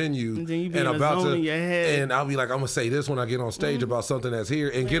in the venue and about to, and I'll be like, I'm gonna say this when I get on stage about something that's here,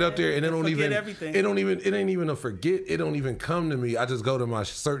 and get up there, and it ain't even a forget. It don't even come to me. I just go to my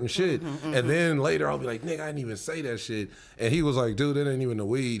certain shit, and then later I'll be like, nigga, I didn't even say that shit. And he was like, dude, it ain't even the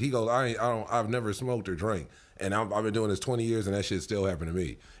weed. He goes, I've never smoked or drank. And I've been doing this 20 years, and that shit still happened to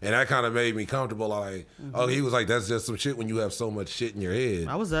me. And that kind of made me comfortable. Like, he was like, that's just some shit when you have so much shit in your head.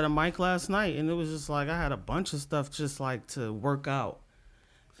 I was at a mic last night, and it was just like I had a bunch of stuff just like to work out.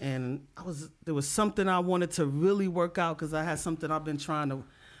 And there was something I wanted to really work out because I had something I've been trying to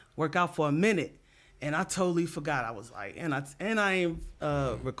work out for a minute. And I totally forgot. I was like, and I ain't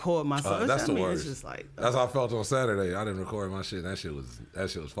record myself. That's the worst. It's just like, that's how I felt on Saturday. I didn't record my shit. That shit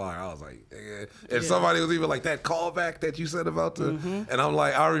was fire. I was like, if somebody was even like that callback that you said about and I'm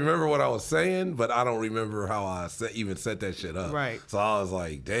like, I remember what I was saying, but I don't remember how I even set that shit up. Right. So I was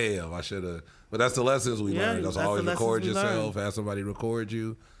like, damn, I should have. But that's the lessons we learned. That's always record yourself. Have somebody record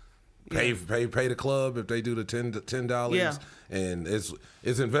you. Pay the club if they do the $10, and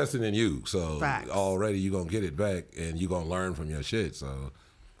it's investing in you. So already you're gonna get it back, and you're gonna learn from your shit. So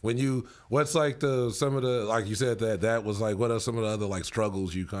what's like some of the, like you said that was like, what are some of the other like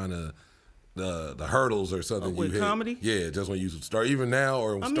struggles you kind of the hurdles or something with you hit? Comedy? Yeah, just when you start, even now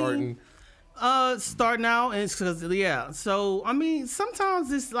or starting. Starting out, and because So I mean, sometimes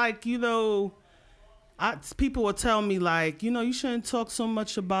it's like, you know. People will tell me like, you know, you shouldn't talk so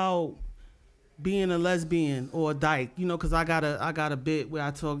much about being a lesbian or a dyke, you know, because I got a bit where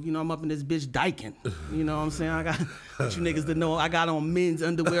I talk, you know, I'm up in this bitch dyking. You know what I'm saying? I got what you niggas to know. I got on men's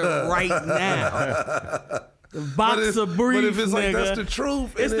underwear right now. The boxer briefs, but if it's nigga, like that's the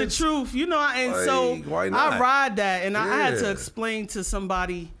truth, it's the truth, you know. And like, so why not? I ride that, and I had to explain to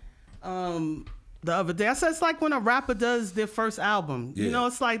somebody. The other day, I said it's like when a rapper does their first album. You know,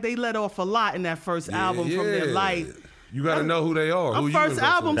 it's like they let off a lot in that first album from their life. You got to know who they are. Who first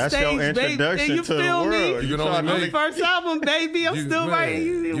album That's stage, your introduction baby. You to feel the me? world. You can only make first album, baby. I'm still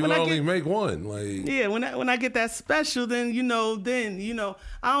writing. You can only make one. Like when I get that special, then you know,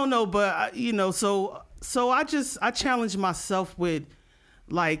 I don't know, but you know, so I challenge myself with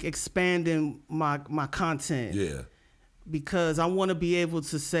like expanding my content. Yeah. Because I want to be able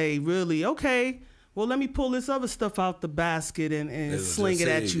to say, really, okay, well, let me pull this other stuff out the basket and sling it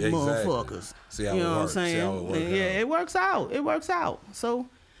at you motherfuckers. See how you know it what I'm works. saying? See how it works out. It works out. It works out. So,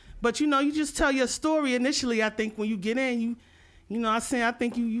 but you know, you just tell your story initially. I think when you get in, I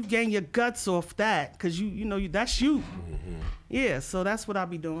think you gain your guts off that because you know that's you. Mm-hmm. Yeah. So that's what I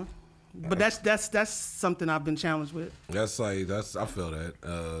be doing. But that's something I've been challenged with. I feel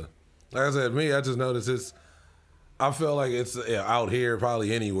that. Like I said, I just noticed I feel like it's out here,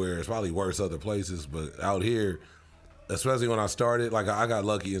 probably anywhere. It's probably worse other places, but out here, especially when I started, like I got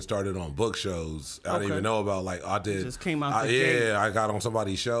lucky and started on book shows. I didn't even know about I did. It just came out the gate. Yeah, I got on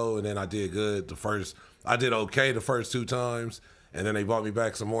somebody's show and then I did good I did okay the first 2 times, and then they brought me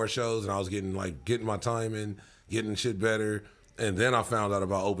back some more shows and I was getting my time in, getting shit better. And then I found out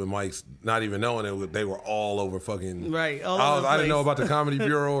about open mics, not even knowing it. They were all over fucking. Right. I didn't know about the Comedy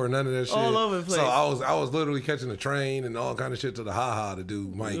Bureau or none of that shit. All over the place. So I was literally catching the train and all kind of shit to the Ha to do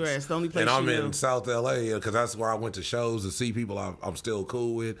mics. Right. It's the only place. And I'm in South LA because that's where I went to shows to see people I'm still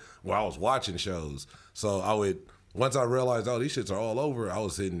cool with. Where I was watching shows. So once I realized, these shits are all over. I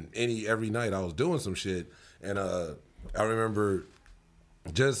was hitting every night. I was doing some shit, and I remember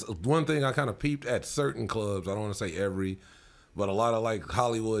just one thing I kind of peeped at certain clubs. I don't want to say every. But a lot of like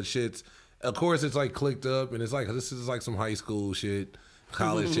Hollywood shits, of course, it's like clicked up, and it's like this is like some high school shit,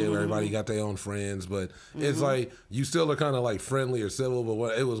 college shit, where everybody got their own friends. But it's like you still are kind of like friendly or civil.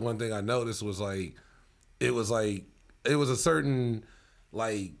 But it was one thing I noticed was like it was a certain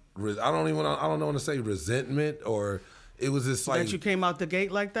like I don't want to say resentment, or it was just like that you came out the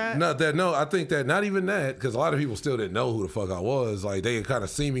gate like that. No, I think that not even that, because a lot of people still didn't know who the fuck I was. Like they kind of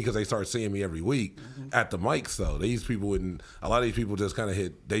see me because they start seeing me every week at the mics. Though these people wouldn't. A lot of these people just kind of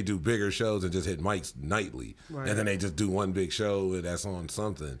hit. They do bigger shows and just hit mics nightly, and then they just do one big show and that's on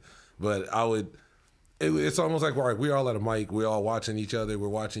something. But I would. It's almost like we're all at a mic. We're all watching each other. We're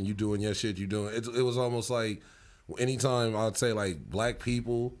watching you doing your shit. You doing. It was almost like anytime I'd say like black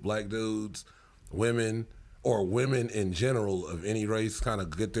people, black dudes, women. Or women in general of any race kind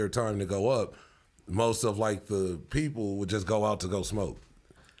of get their time to go up, most of like the people would just go out to go smoke.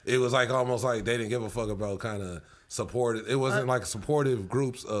 It was like almost like they didn't give a fuck about kind of supportive. It wasn't like supportive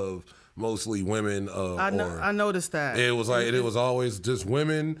groups of mostly women. I noticed that. It was like it was always just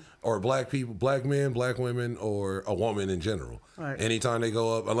women or black people, black men, black women, or a woman in general. Right. Anytime they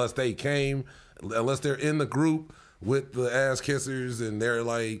go up, unless they're in the group with the ass kissers and they're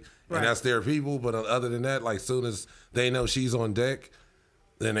like. And that's their people, but other than that, like soon as they know she's on deck,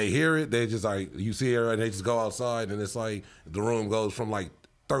 then they hear it, they just like, you see her and they just go outside and it's like the room goes from like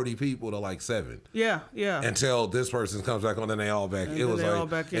 30 people to like 7. Yeah. Until this person comes back on, then they all back. And it was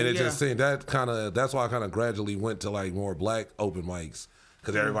like, and it just seemed that's why I kind of gradually went to like more black open mics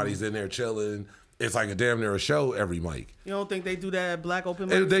because everybody's in there chilling. It's like a damn near a show every mic. You don't think they do that at black open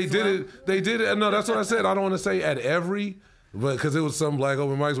mics? They did it. No, that's what I said. I don't want to say at every. But because it was some black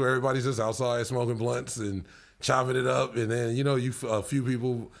open mics where everybody's just outside smoking blunts and chopping it up, and then a few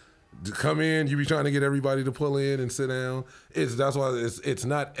people come in, you be trying to get everybody to pull in and sit down. That's why it's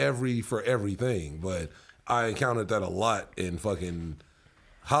not for everything, but I encountered that a lot in fucking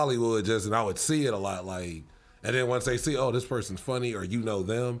Hollywood, and I would see it a lot, like, and then once they see, oh, this person's funny, or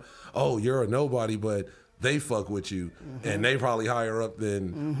them, oh, you're a nobody, but they fuck with you, and they probably higher up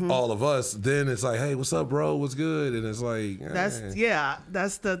than all of us. Then it's like, hey, what's up, bro? What's good? And it's like, that's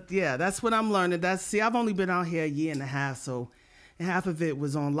what I'm learning. I've only been out here a year and a half, so half of it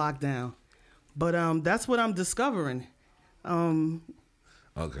was on lockdown. But that's what I'm discovering.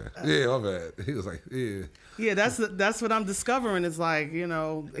 Okay. Yeah, my bad. He was like, yeah. Yeah, that's what I'm discovering. Is like,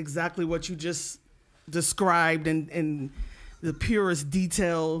 exactly what you just described and the purest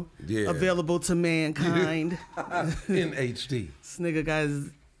detail available to mankind. In HD. This nigga got his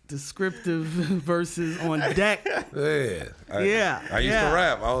descriptive verses on deck. Yeah. I used to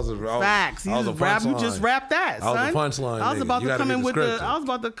rap. Facts. You just rap that, son. I was a punchline. I was about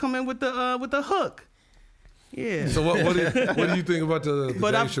to come in with the hook. Yeah. So what do you think about the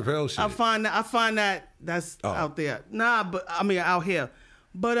Dave Chappelle shit? I find that's out there. Nah, but I mean out here.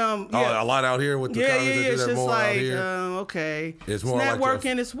 But a lot out here with the comments. It's just more like out here. Okay, it's more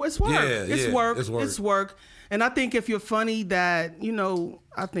networking. It's work. It's work. And I think if you're funny, that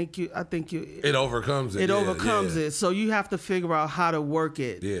I think you. It overcomes it. It overcomes it. So you have to figure out how to work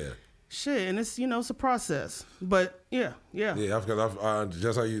it. Yeah. Shit, and it's it's a process. But yeah. Yeah, because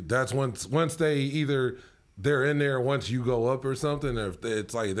just how you. That's once they're in there once you go up or something. Or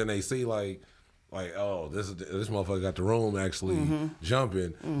it's like then they see like, oh, this motherfucker got the room actually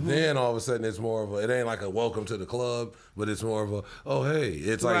jumping. Then all of a sudden it's more of it ain't like a welcome to the club, but it's more of oh hey,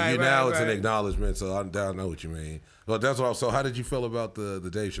 it's like it's an acknowledgement. So I know what you mean. But that's what. So how did you feel about the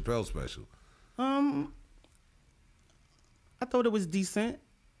Dave Chappelle special? I thought it was decent.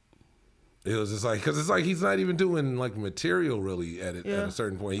 It was just like because it's like he's not even doing like material really at a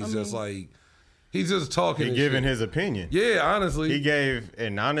certain point. He's just like. He's just talking. He giving his opinion. Yeah, honestly. He gave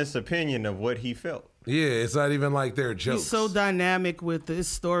an honest opinion of what he felt. Yeah, it's not even like they're jokes. He's so dynamic with his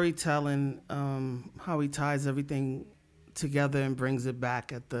storytelling, how he ties everything together and brings it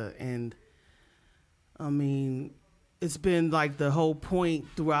back at the end. I mean, it's been like the whole point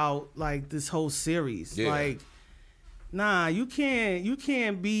throughout like this whole series. Yeah. Like, nah, you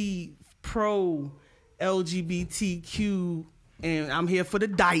can't be pro LGBTQ. And I'm here for the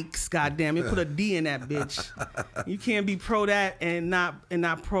dykes, goddamn it. Put a D in that bitch. You can't be pro that and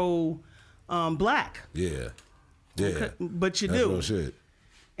not pro black. Yeah. Okay, but you do. Real shit.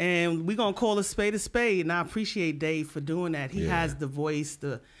 And we're gonna call a spade, and I appreciate Dave for doing that. He has the voice,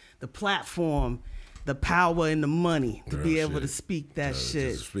 the platform, the power, and the money to be able to speak that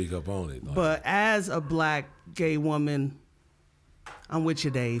shit. Just speak up on it. But as a black gay woman, I'm with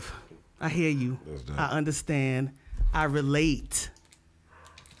you, Dave. I hear you. I understand. I relate.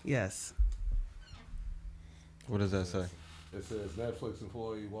 Yes. What does that say? It says Netflix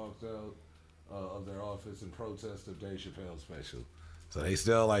employee walked out of their office in protest of Dave Chappelle special. So they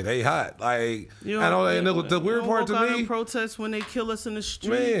still like they hot. Like the weird part to me. Protest when they kill us in the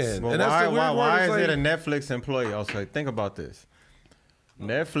streets. Man, well, and that's the weird part. Why is it a Netflix employee? Also, think about this.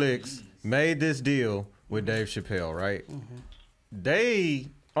 Netflix made this deal with Dave Chappelle, right? They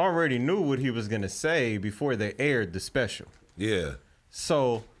already knew what he was gonna say before they aired the special. Yeah.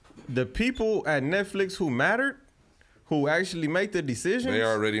 So the people at Netflix who mattered, who actually make the decisions, They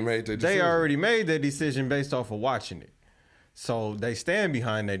already made their decision. They already made their decision based off of watching it. So they stand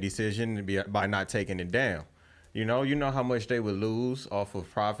behind their decision by not taking it down. You know how much they would lose off of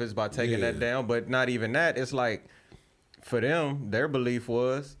profits by taking that down. But not even that. It's like, for them, their belief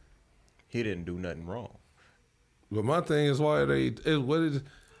was he didn't do nothing wrong. But my thing is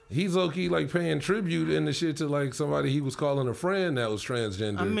he's low-key like paying tribute in the shit to like somebody he was calling a friend that was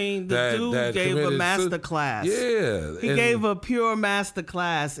transgender. I mean, the dude gave a master class. Yeah. He gave a pure master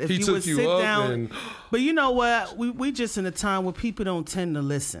class. If you would sit down. But you know what? We just in a time where people don't tend to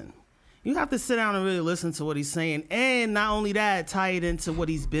listen. You have to sit down and really listen to what he's saying. And not only that, tie it into what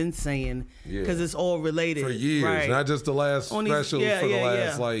he's been saying. Because it's all related. For years. Right. Not just the last special for the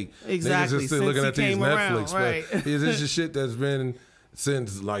last, like, exactly. niggas just still looking at these Netflix. Right. But this is shit that's been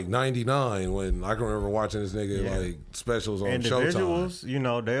since, like, 99 when I can remember watching this nigga, like, specials on Individuals,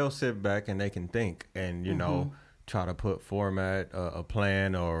 Showtime. They'll sit back and they can think and, you know, try to put format, a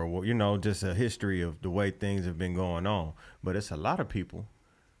plan or, just a history of the way things have been going on. But it's a lot of people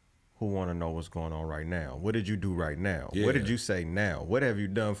who want to know what's going on right now. What did you do right now? Yeah. What did you say now? What have you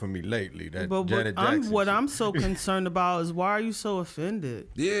done for me lately? What I'm so concerned about is, why are you so offended?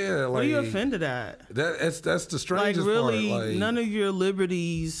 Yeah, like, what are you offended at? That's the strangest really, part. Like, none of your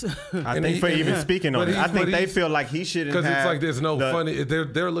liberties. I think for even speaking on it, I think they feel like he shouldn't have. Because it's like there's no funny.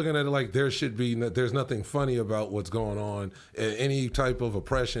 They're looking at it like there's nothing funny about what's going on, any type of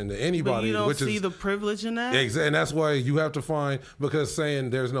oppression to anybody. But you don't see the privilege in that. Exactly, and that's why you have to find, because saying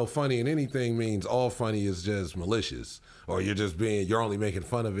there's no funny in anything means all funny is just malicious, or you're only making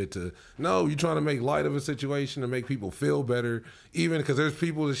fun of it no, you're trying to make light of a situation to make people feel better, even because there's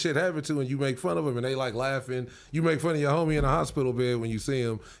people that shit happen to and you make fun of them and they like laughing. You make fun of your homie in a hospital bed when you see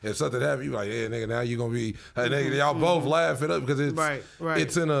him, and something happens, you like, yeah, nigga, now you're gonna be, nigga, y'all both laugh it up because it's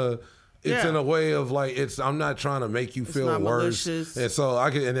it's in a in a way of like, I'm not trying to make you feel worse, malicious. And so I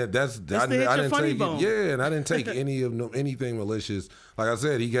didn't take bone. and I didn't take anything malicious. Like I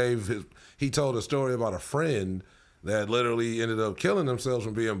said, he told a story about a friend that literally ended up killing themselves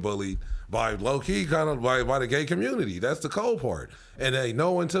from being bullied by low-key kind of by the gay community. That's the cold part, and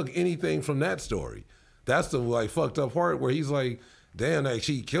no one took anything from that story. That's the like fucked up part where he's like, damn, like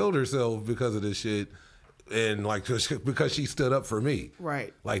she killed herself because of this shit. And like, because she stood up for me,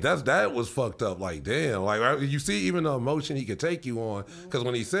 right? Like that was fucked up. Like, damn, like you see even the emotion he could take you on. Because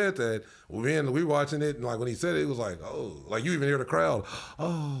when he said that, we watching it, and like when he said it, it was like, oh, like you even hear the crowd,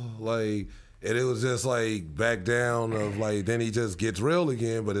 oh, like, and it was just like back down of like, then he just gets real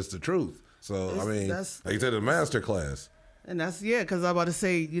again, but it's the truth. So I mean, like you said, a master class. And that's because I'm about to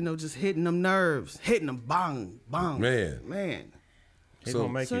say, just hitting them nerves, hitting them, bang, bang, man. So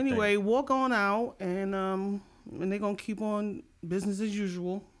anyway, walk on out, and they're gonna keep on business as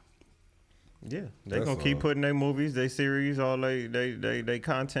usual. Yeah, they're gonna keep putting their movies, their series, all they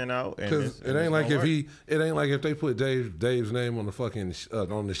content out. Because it ain't like if they put Dave's name on the fucking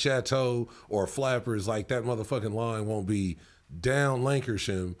on the Chateau or Flappers, like that motherfucking line won't be down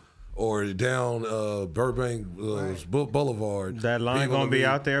Lancashire or down Burbank Boulevard. That line gonna be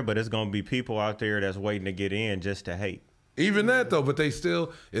out there, but it's gonna be people out there that's waiting to get in just to hate. Even that though, but they still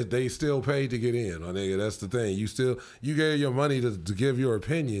paid to get in. Nigga, that's the thing. You gave your money to give your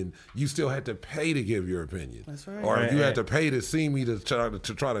opinion. You still had to pay to give your opinion. That's right. Or you had to pay to see me to try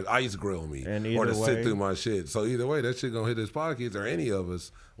to ice grill me or to sit through my shit. So either way, that shit gonna hit his pockets or any of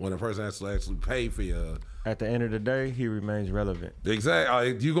us when a person has to actually pay for your. At the end of the day, he remains relevant.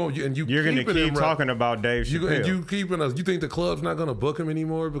 Exactly. You're gonna keep talking about Dave Chappelle. You keeping us. You think the club's not gonna book him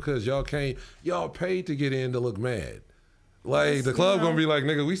anymore because y'all paid to get in to look mad. Like the club gonna be like,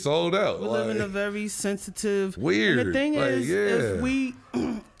 nigga, we sold out. We live in a very sensitive, weird. And the thing is, if we,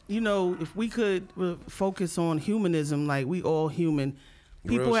 if we could focus on humanism, like we all human,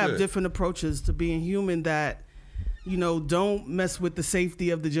 people have different approaches to being human that, don't mess with the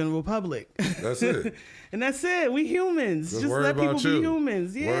safety of the general public. That's it. And that's it. We humans. Just let people be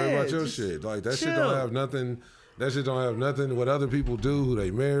humans. Yeah. Worry about your shit. Like that shit don't have nothing. That shit don't have nothing what other people do, who they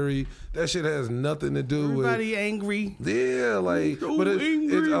marry. That shit has nothing to do with. Everybody angry. Yeah, like, but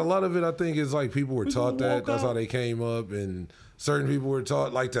a lot of it, I think, is like people were taught that. That's how they came up, and certain people were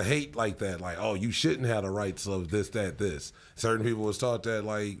taught like to hate like that. Like, oh, you shouldn't have the rights of this, that, this. Certain people was taught that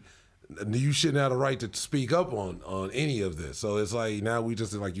like you shouldn't have the right to speak up on any of this. So it's like now we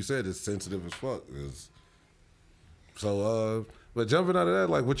just, like you said, it's sensitive as fuck. But jumping out of that,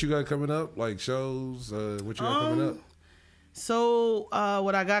 like what you got coming up, like shows, what you got coming up? So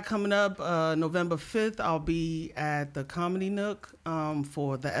what I got coming up, November 5th, I'll be at the Comedy Nook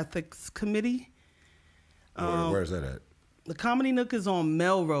for the Ethics Committee. Where's that at? The Comedy Nook is on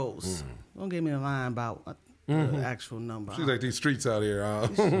Melrose. Don't give me a line about the actual number. She's like these streets out here. I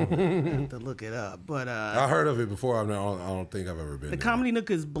have to look it up. But I heard of it before. I don't think I've ever been the there. Comedy Nook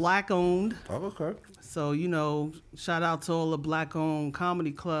is black owned. Oh, okay. So, you know, shout out to all the black owned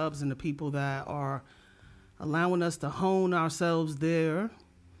comedy clubs and the people that are allowing us to hone ourselves there.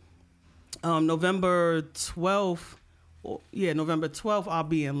 November 12th, I'll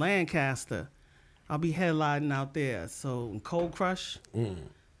be in Lancaster. I'll be headlining out there. So Cold Crush.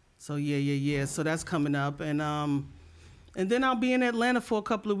 So yeah. So that's coming up, and then I'll be in Atlanta for a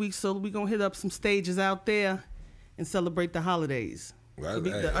couple of weeks. So we're gonna hit up some stages out there and celebrate the holidays.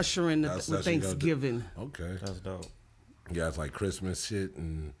 The ushering with Thanksgiving. Okay, That's dope. Yeah, it's like Christmas shit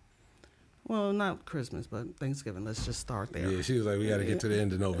and. Well, not Christmas, but Thanksgiving. Let's just start there. Yeah, she was like, we got to get to the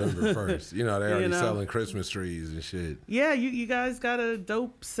end of November first. You know, they're already selling Christmas trees and shit. Yeah, you guys got a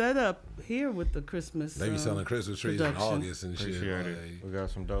dope setup here with the Christmas. They be selling Christmas trees in August and Appreciate shit. it. We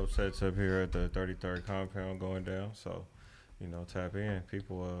got some dope sets up here at the 33rd compound going down. So, you know, tap in.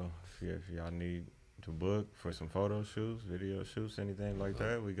 People, if y'all need to book for some photo shoots, video shoots, anything like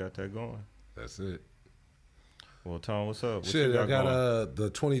that, we got that going. That's it. Well, Tom, what's up? Shit, I got the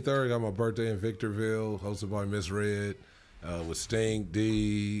 23rd, got my birthday in Victorville, hosted by Miss Red, with Stink,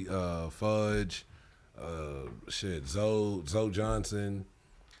 D, Fudge, Zoe Johnson,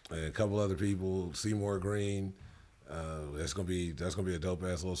 and a couple other people, Seymour Green. That's gonna be a dope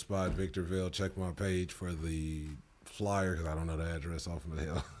ass little spot, Victorville. Check my page for the flyer because I don't know the address off of the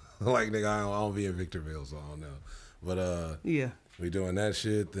hell. Like nigga, I don't be in Victorville, so I don't know. But yeah, we doing that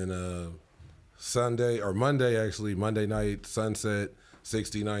shit. Then Monday night, Sunset,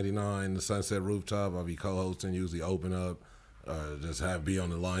 6099, the Sunset Rooftop. I'll be co-hosting, usually open up, just be on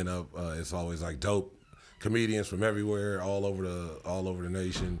the lineup. It's always like dope comedians from everywhere, all over the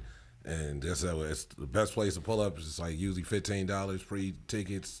nation. And it's the best place to pull up. It's like usually $15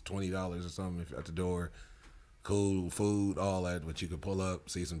 pre-tickets, $20 or something at the door. Cool food, all that, but you can pull up,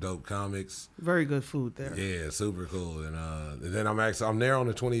 see some dope comics. Very good food there. Yeah, super cool. And then I'm there on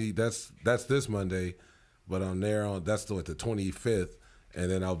the 20. That's this Monday, but I'm there on the 25th,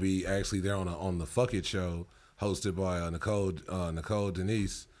 and then I'll be actually there on the Fuck It show hosted by Nicole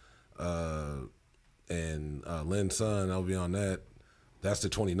Denise and Lynn Sun. I'll be on that. That's the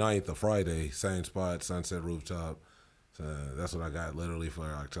 29th, a Friday, same spot, Sunset Rooftop. So that's what I got literally for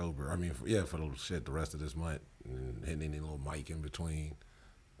October. I mean, for the rest of this month. And hitting any little mic in between.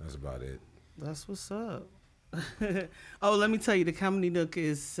 That's about it. That's what's up. Oh, let me tell you, the Comedy Nook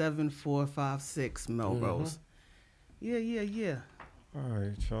is 7456 Melrose. Yeah. All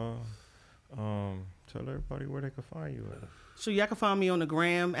right, y'all. Tell everybody where they can find you at. So y'all can find me on the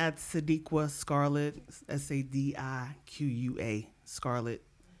gram at Sadiqua Scarlett, SADIQUA Scarlett.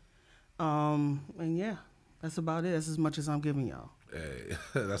 And yeah, that's about it. That's as much as I'm giving y'all. Hey,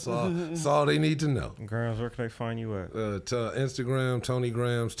 that's all. That's all they need to know. Grams, where can they find you at? Instagram, Tony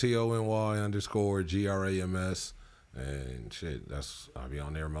Grams, TONY_GRAMS, and shit. I'll be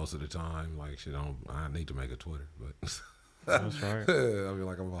on there most of the time. Like shit, I need to make a Twitter, but that's right. I feel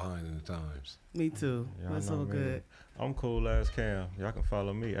like I'm behind in the times. Me too. That's all good. I'm Coolazzcam. Y'all can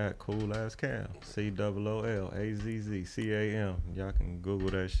follow me at Coolazzcam. COOLAZZCAM. Y'all can Google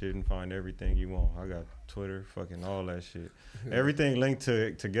that shit and find everything you want. I got Twitter, fucking all that shit. Everything linked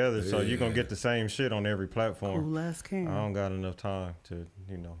together, so you're gonna get the same shit on every platform. Coolazzcam. I don't got enough time to,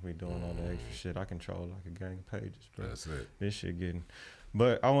 be doing all the extra shit. I control like a gang of pages, bro. That's it. This shit getting.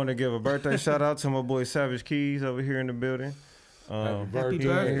 But I want to give a birthday shout out to my boy Savage Keys over here in the building. Happy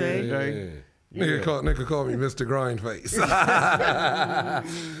birthday. Nigga called me Mr. Grindface.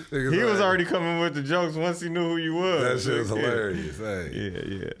 He was already coming with the jokes once he knew who you was. That shit was hilarious.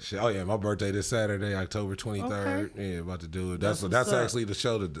 Hey. Yeah. Shit, oh yeah, my birthday this Saturday, October 23rd. Okay. Yeah, about to do it. That's actually the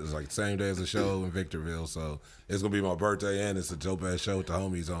show that's like same day as the show in Victorville. So it's gonna be my birthday and it's a dope ass show with the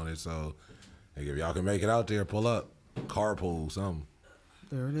homies on it. So if y'all can make it out there, pull up, carpool, something.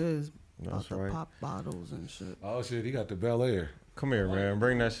 There it is. That's right. Pop bottles and shit. Oh shit, he got the Bel Air. Come here, man.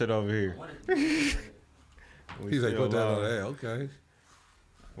 Bring that shit over here. He's like, put that on there. Okay.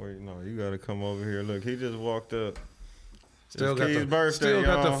 Wait, no, you gotta come over here. Look, he just walked up. Still got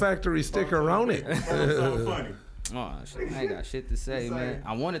the factory sticker on it. Oh, shit. I ain't got shit to say, man.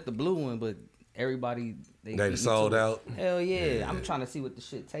 I wanted the blue one, but everybody They sold out. Hell yeah. I'm trying to see what the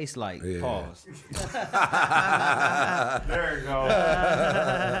shit tastes like. Yeah. Pause. There you go.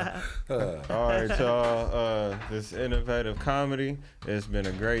 All right, y'all. This innovative comedy. It's been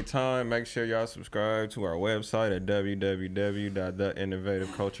a great time. Make sure y'all subscribe to our website at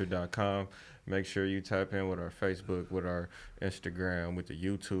www.theinnovativeculture.com. Make sure you tap in with our Facebook, with our Instagram, with the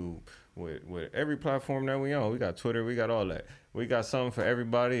YouTube, with every platform that we on. We got Twitter, we got all that. We got something for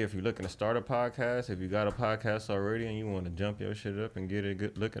everybody. If you're looking to start a podcast, if you got a podcast already and you want to jump your shit up and get it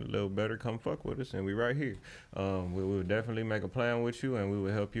good, looking a little better, come fuck with us, and we right here. We will definitely make a plan with you, and we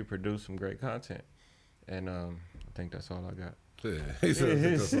will help you produce some great content. And I think that's all I got. Yeah, he said, I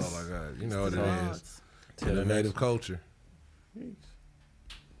think that's all I got. You know what it is. Innovative culture. Peace.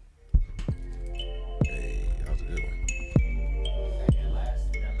 Hey, that was a good one.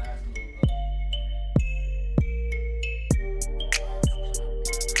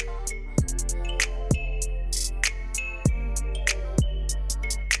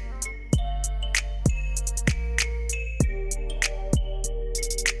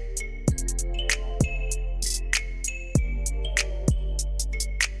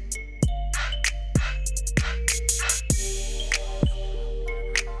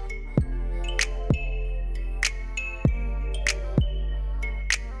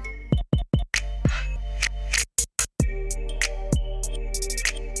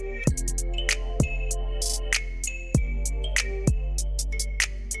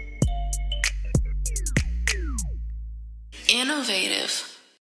 Innovative.